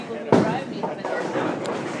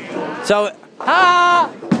So,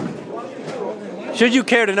 should you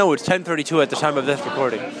care to know, it's 10:32 at the time of this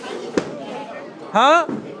recording. Huh?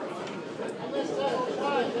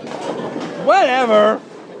 Whatever.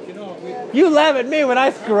 You laugh at me when I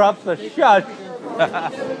screw up, so shush.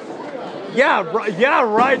 Yeah,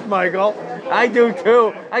 right, Michael. I do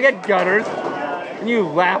too. I get gutters. And you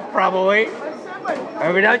laugh probably.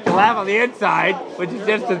 Every night you laugh on the inside, which is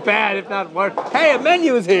just as bad, if not worse. Hey, a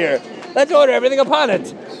menu's here. Let's order everything upon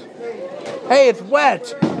it. Hey, it's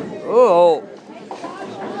wet. Oh.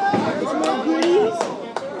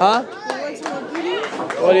 Huh?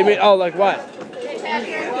 What do you mean? Oh, like what?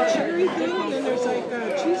 Cherry thing, and then there's like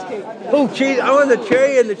a cheesecake thing. Oh, cheese! I want the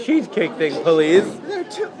cherry and the cheesecake thing, please. They're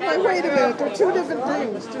two. Wait a minute. They're two different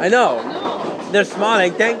things. I know. They're small,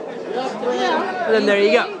 ain't they? Yeah. And then there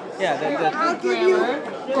you go. Yeah. I'll give you.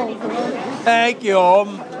 Thank you.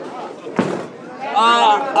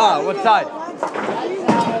 What side?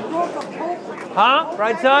 Huh?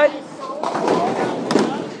 Right side?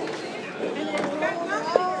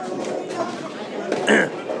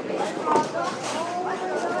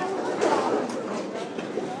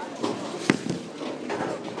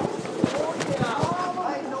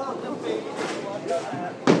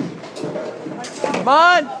 Come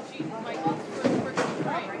on!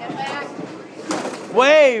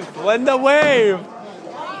 Wave! Linda, wave!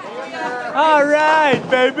 All right,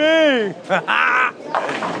 baby!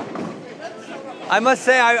 I must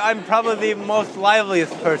say I'm probably the most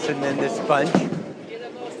liveliest person in this bunch.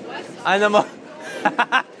 I'm the most...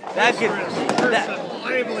 that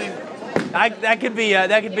could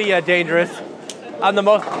be dangerous. I'm the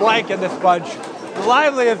most blank in this bunch. The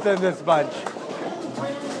liveliest in this bunch.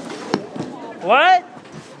 What?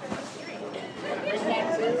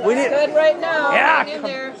 We need good right now. Yeah, Hang in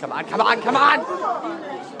there. come on.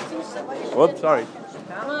 Whoops, sorry.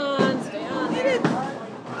 Come on, stay on.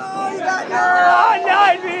 Oh, you got Oh,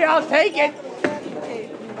 not me, I'll take it.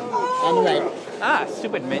 Anyway,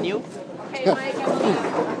 Stupid menu. Okay, Mike,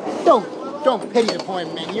 I'm don't pity the poor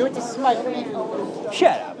menu. It's a smart menu.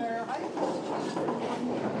 Shut up.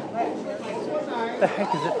 The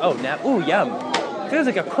heck is it? Oh, now, ooh, yum. Feels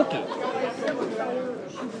like a cookie.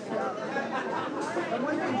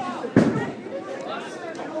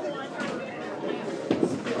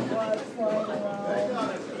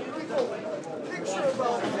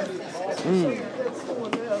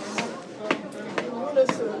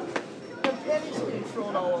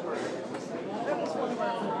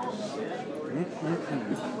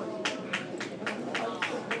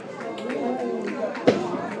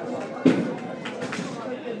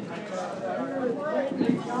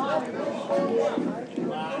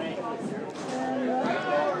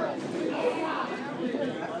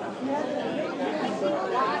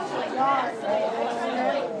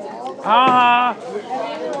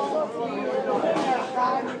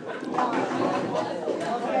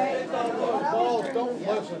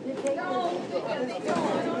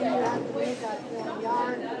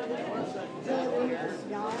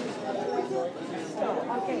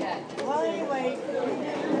 Well, anyway.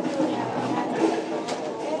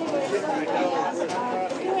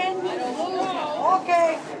 Okay.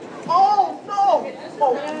 Oh, no.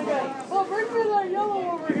 Oh, bring me that yellow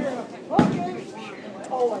over here. Okay.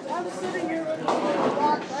 Oh, I'm sitting here in the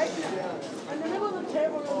box right here. In the middle of the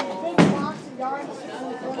table, with a big box of yarn sitting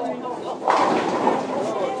in front of me.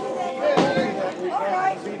 All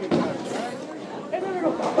right.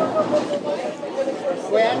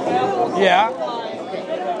 Yeah.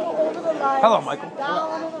 Over the line. Hello, Michael.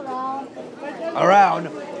 Down and around. Around.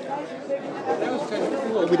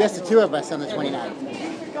 It'll be just the two of us on the 29th.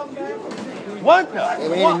 What the?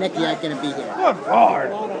 Elaine and Nikki aren't going to be here. Good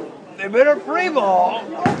Lord. They better free ball.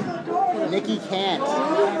 Nikki can't,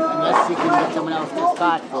 unless you can get someone else to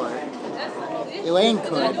spot for it. Elaine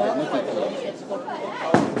could, but Nikki can't.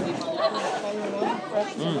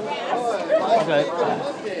 Okay.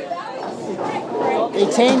 They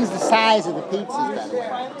changed the size of the pizzas, by the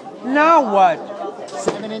way. Now what?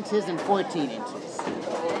 7 inches and 14 inches.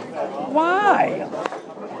 Why?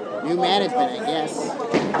 New management, I guess.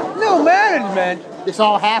 New management? This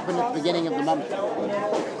all happened at the beginning of the month.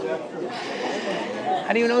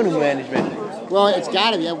 How do you know new management? Well, it's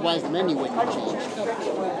got to be, otherwise the menu wouldn't have changed.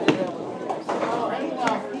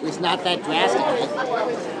 It's not that drastic.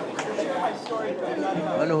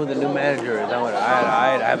 I don't know who the new manager is.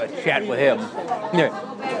 I'd have a chat with him.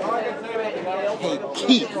 Hey,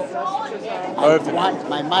 Keith, I want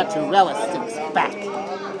my mozzarella sticks back.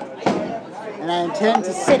 And I intend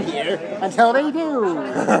to sit here until they do.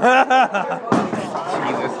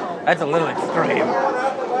 Jesus, that's a little extreme.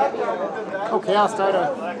 Okay, I'll start.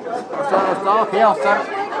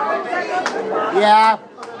 Yeah.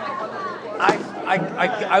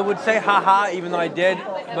 I would say haha, even though I did,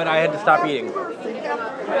 but I had to stop eating.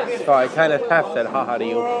 So I kind of half said haha to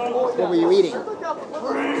you. What were you eating?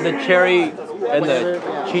 The cherry and the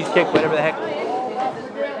cheesecake, whatever the heck.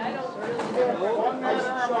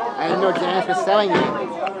 I didn't know Janice was selling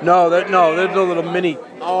it. No, there's a little mini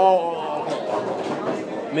Oh,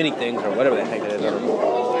 okay. things or whatever the heck it is.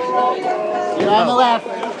 You're on the left.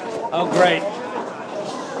 Oh, great.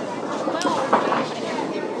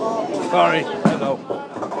 Sorry. Hello.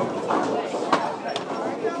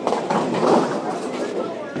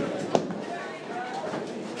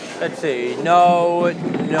 Let's see. No.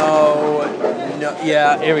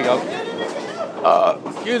 Yeah, here we go.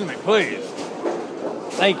 Excuse me, please.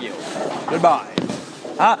 Thank you. Goodbye.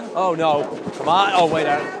 Huh? Oh, no. Come on. Oh, wait.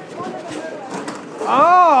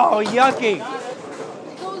 Oh, yucky.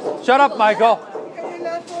 Shut up, Michael.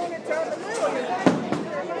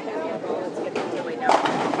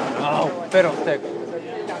 Oh, fiddlestick.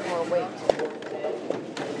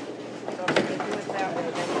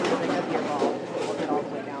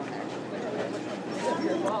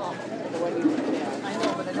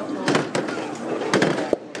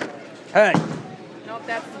 Hey,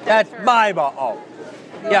 that's my ball. Oh,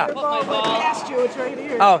 yeah. Put my ball. Past you, it's right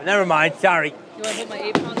here. Oh, never mind. Sorry. You want to put my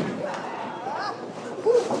 8-pounder?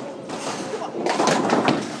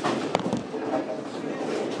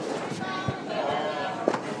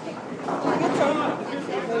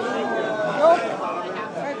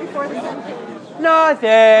 Right before the sun.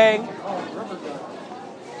 Nothing.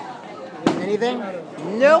 Anything?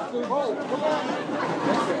 Nope.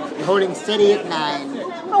 You're holding steady at 9.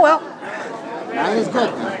 Oh well. 9 is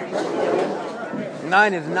good.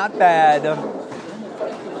 9 is not bad.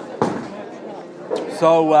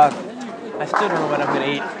 So, I still don't know what I'm going to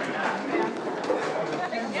eat.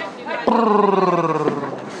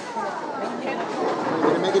 You're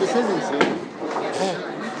going to make a decision soon.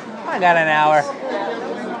 I got an hour.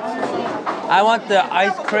 I want the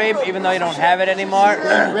ice cream, even though you don't have it anymore.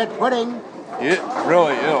 Red pudding. Yeah,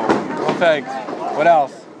 really, ew. Well, thanks. What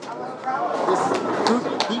else? This fruit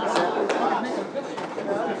pizza.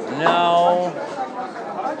 No.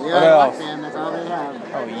 Yeah, What else? fan, that's all they have.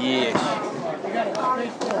 Oh, yes.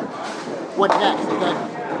 What next? Is that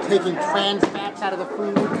taking trans fats out of the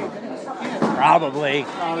food? Probably.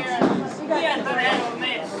 Oh, jeez.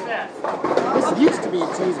 This used to be a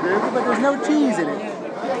cheeseburger, but there's no cheese in it.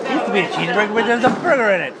 It used to be a cheeseburger, but there's a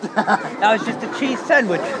burger in it. Now it's just a cheese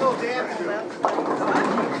sandwich.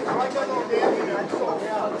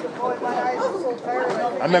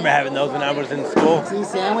 I remember having those when I was in school. Cheese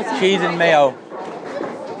sandwiches? Cheese and mayo.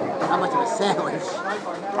 How much of a sandwich?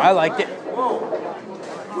 I liked it.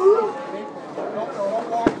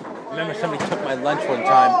 I remember somebody took my lunch one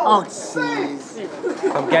time. Oh, jeez.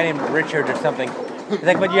 Some guy named Richard or something. He's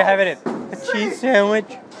like, what'd you have in it? A cheese sandwich.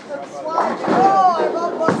 You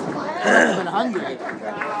must have been hungry.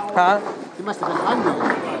 Huh? You must have been hungry.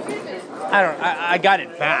 I got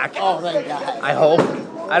it back. Oh, thank God. I hope.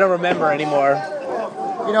 I don't remember anymore.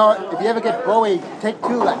 You know, if you ever get Bowie, take 2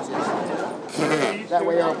 lunches. That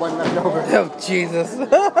way you'll have one left over. Oh, Jesus.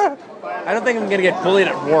 I don't think I'm going to get bullied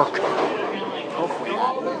at work. Hopefully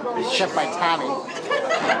not. Except by Tommy.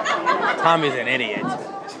 Tommy's an idiot.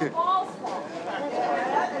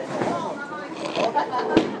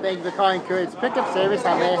 Thank you for calling Courage Pickup Service.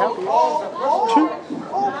 How may I help you?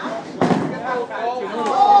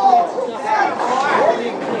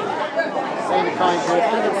 Thank you for calling Courage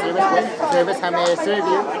Pickup Service. How may I serve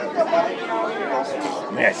you?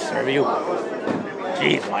 May I serve you?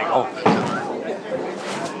 Jeez, Michael.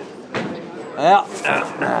 Well,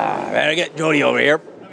 better get Jody over here.